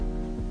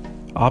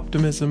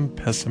Optimism,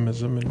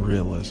 pessimism, and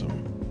realism.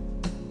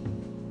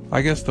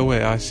 I guess the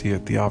way I see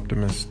it, the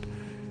optimist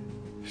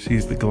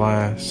sees the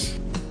glass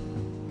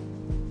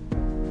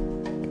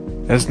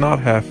as not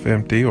half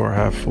empty or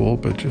half full,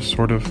 but just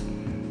sort of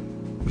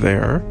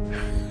there.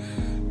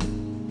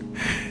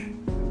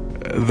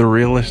 The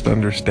realist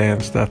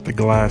understands that the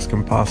glass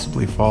can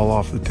possibly fall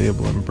off the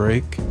table and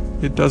break.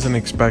 It doesn't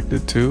expect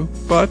it to,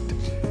 but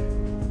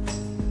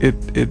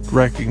it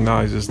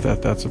recognizes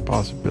that that's a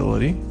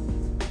possibility.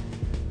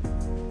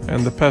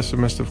 And the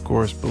pessimist, of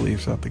course,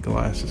 believes that the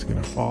glass is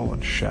going to fall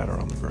and shatter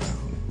on the ground.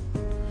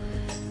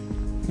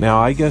 Now,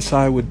 I guess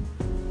I would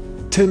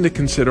tend to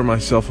consider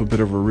myself a bit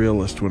of a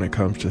realist when it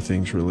comes to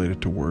things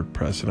related to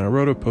WordPress. And I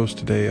wrote a post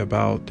today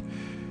about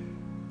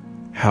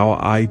how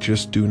I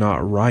just do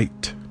not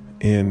write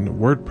in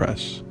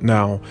WordPress.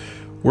 Now,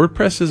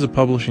 WordPress is a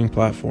publishing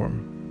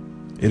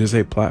platform. It is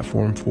a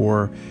platform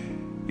for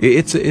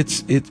it's at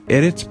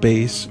its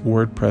base.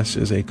 WordPress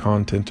is a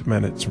content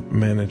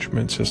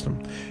management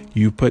system.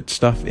 You put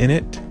stuff in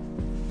it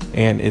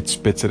and it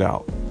spits it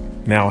out.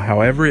 Now,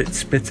 however it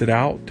spits it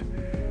out,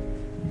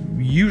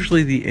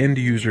 usually the end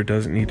user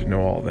doesn't need to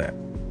know all that.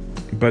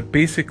 But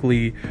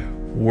basically,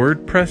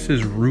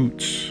 WordPress's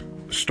roots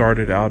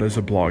started out as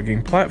a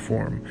blogging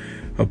platform,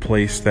 a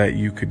place that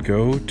you could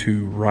go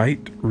to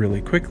write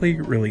really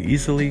quickly, really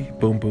easily,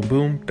 boom, boom,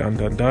 boom, done,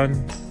 done,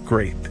 done,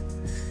 great.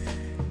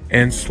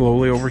 And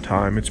slowly over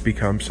time, it's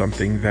become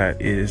something that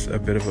is a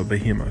bit of a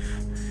behemoth.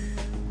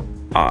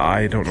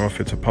 I don't know if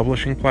it's a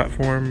publishing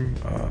platform,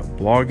 a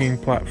blogging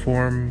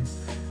platform,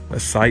 a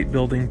site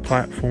building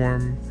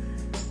platform,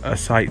 a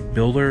site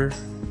builder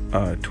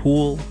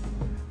tool.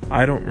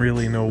 I don't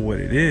really know what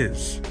it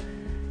is.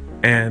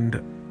 And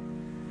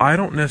I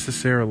don't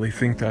necessarily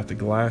think that the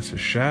glass is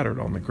shattered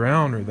on the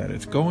ground or that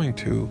it's going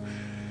to.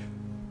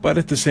 But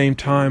at the same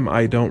time,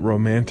 I don't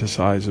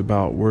romanticize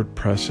about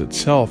WordPress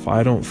itself.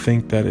 I don't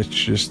think that it's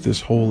just this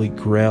holy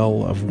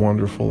grail of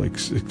wonderful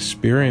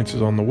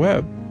experiences on the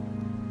web.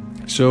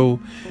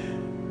 So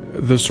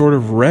the sort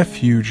of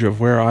refuge of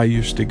where I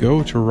used to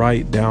go to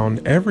write down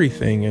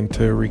everything and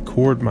to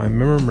record my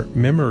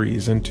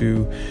memories and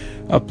to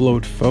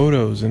upload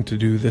photos and to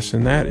do this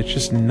and that, it's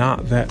just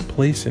not that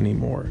place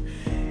anymore.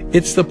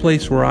 It's the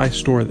place where I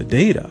store the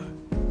data.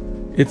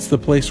 It's the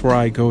place where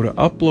I go to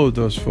upload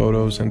those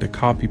photos and to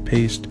copy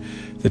paste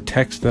the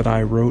text that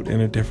I wrote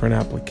in a different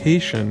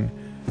application,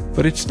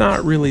 but it's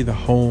not really the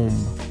home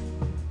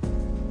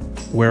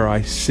where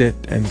I sit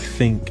and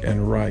think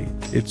and write.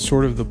 It's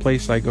sort of the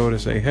place I go to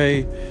say,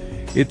 hey,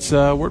 it's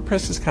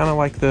WordPress is kind of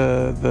like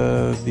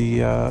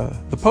the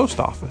post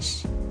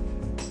office.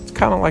 It's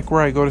kind of like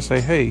where I go to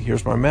say, hey,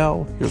 here's my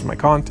mail, here's my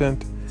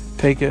content,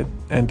 take it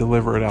and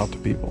deliver it out to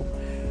people.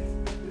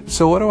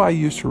 So what do I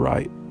use to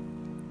write?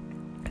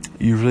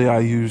 Usually I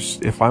use,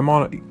 if I'm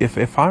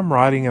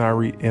writing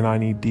and I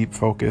need deep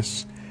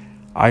focus,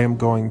 I am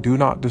going do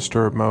not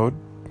disturb mode,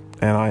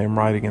 and I am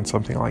writing in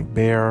something like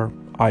Bear,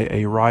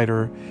 IA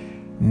Writer,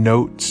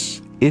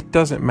 Notes. It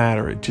doesn't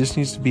matter. It just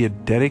needs to be a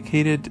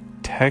dedicated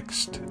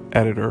text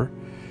editor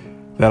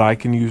that I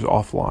can use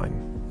offline.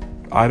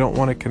 I don't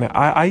want to connect.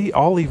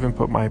 I'll even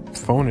put my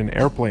phone in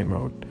airplane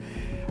mode.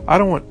 I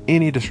don't want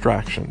any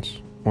distractions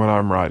when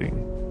I'm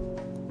writing.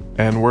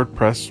 And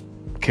WordPress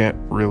can't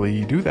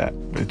really do that.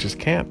 It just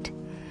can't.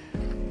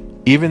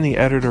 Even the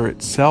editor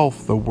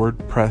itself, the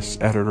WordPress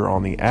editor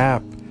on the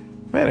app,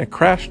 man, it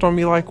crashed on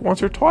me like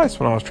once or twice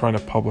when I was trying to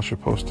publish a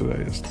post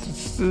today.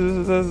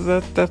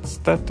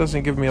 That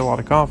doesn't give me a lot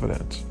of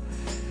confidence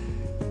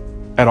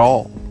at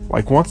all.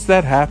 Like once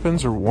that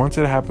happens, or once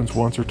it happens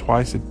once or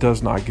twice, it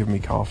does not give me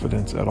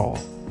confidence at all.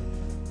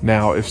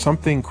 Now, if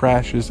something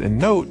crashes in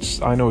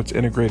Notes, I know it's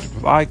integrated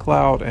with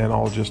iCloud, and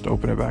I'll just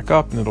open it back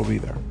up and it'll be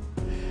there.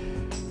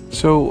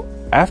 So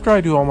after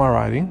I do all my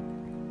writing,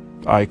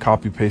 I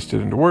copy paste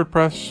it into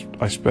WordPress.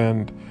 I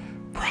spend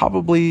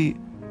probably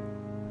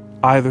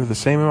either the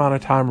same amount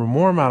of time or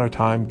more amount of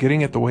time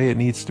getting it the way it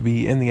needs to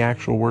be in the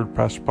actual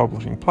WordPress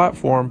publishing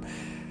platform,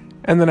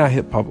 and then I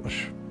hit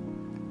publish.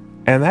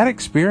 And that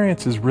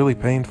experience is really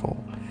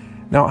painful.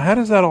 Now, how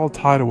does that all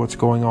tie to what's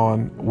going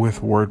on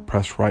with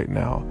WordPress right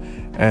now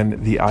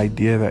and the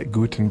idea that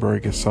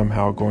Gutenberg is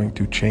somehow going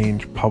to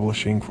change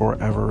publishing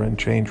forever and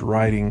change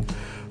writing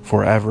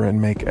forever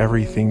and make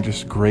everything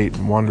just great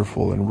and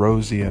wonderful and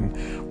rosy, and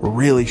we're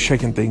really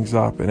shaking things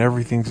up and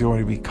everything's going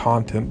to be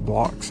content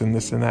blocks and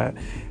this and that?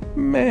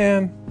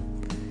 Man,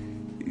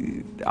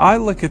 I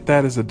look at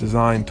that as a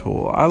design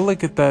tool. I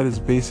look at that as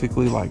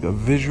basically like a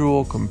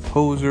visual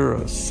composer,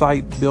 a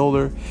site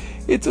builder.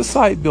 It's a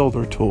site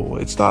builder tool.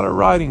 It's not a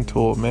writing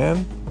tool,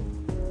 man.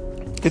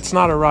 It's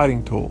not a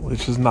writing tool.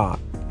 It's just not.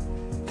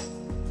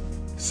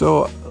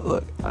 So,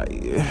 look, I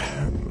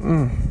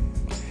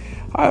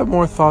have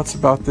more thoughts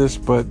about this,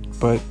 but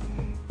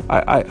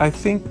I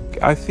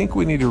think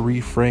we need to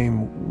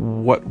reframe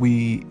what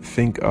we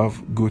think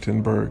of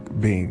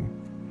Gutenberg being.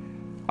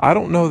 I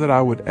don't know that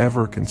I would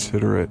ever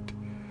consider it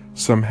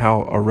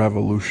somehow a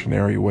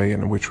revolutionary way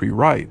in which we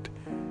write.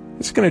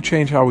 It's going to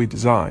change how we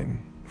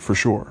design, for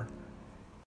sure.